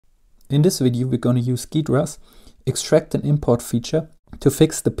In this video, we're going to use Ghidra's extract and import feature to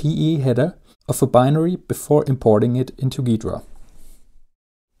fix the PE header of a binary before importing it into Ghidra.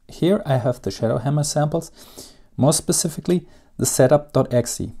 Here I have the ShadowHammer samples, more specifically the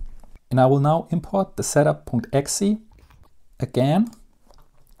setup.exe. And I will now import the setup.exe again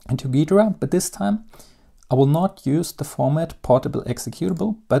into Ghidra, but this time I will not use the format portable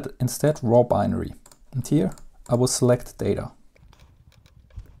executable, but instead raw binary. And here I will select data.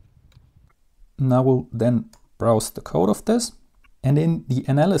 And I will then browse the code of this. And in the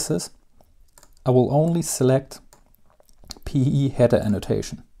analysis, I will only select PE header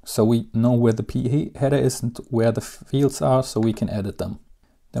annotation. So we know where the PE header is and where the fields are, so we can edit them.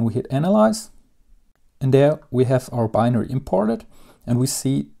 Then we hit analyze. And there we have our binary imported. And we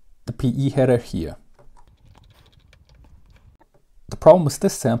see the PE header here. The problem with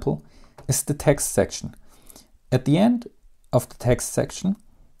this sample is the text section. At the end of the text section,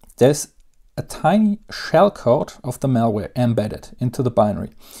 there's a tiny shellcode of the malware embedded into the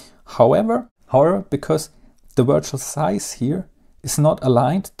binary. However, because the virtual size here is not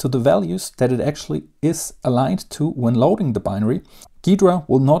aligned to the values that it actually is aligned to when loading the binary, Ghidra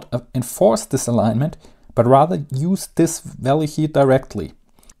will not enforce this alignment, but rather use this value here directly.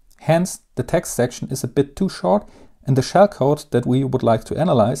 Hence, the text section is a bit too short, and the shellcode that we would like to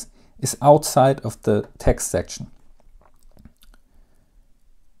analyze is outside of the text section.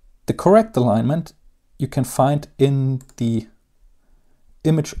 The correct alignment you can find in the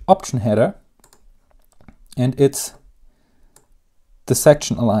image option header, and it's the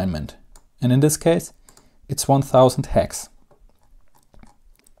section alignment. And in this case, it's 1000 hex.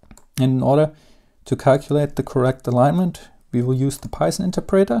 And in order to calculate the correct alignment, we will use the Python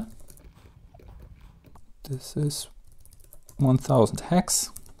interpreter. This is 1000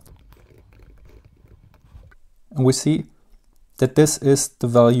 hex. And we see that this is the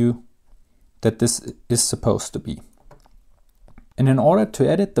value that this is supposed to be. And in order to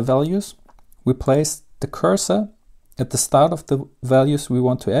edit the values, we place the cursor at the start of the values we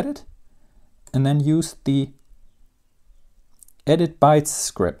want to edit, and then use the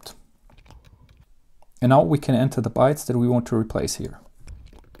EditBytesScript. And now we can enter the bytes that we want to replace here.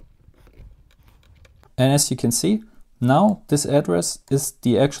 And as you can see, now this address is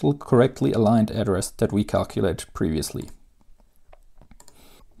the actual correctly aligned address that we calculated previously.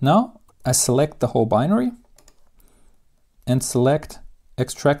 Now I select the whole binary and select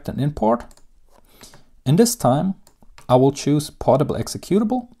extract and import. And this time I will choose portable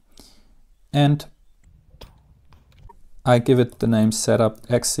executable and I give it the name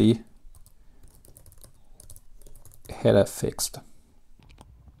setup.exe header fixed.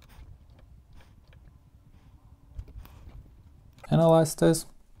 Analyze this.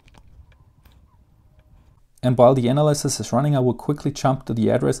 And while the analysis is running, I will quickly jump to the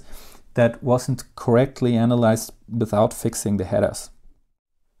address that wasn't correctly analyzed without fixing the headers.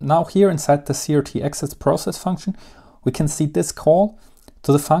 Now here inside the CRT process function, we can see this call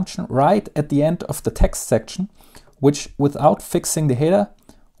to the function right at the end of the text section, which without fixing the header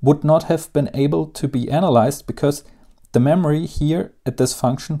would not have been able to be analyzed because the memory here at this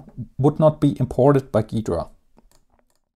function would not be imported by Ghidra.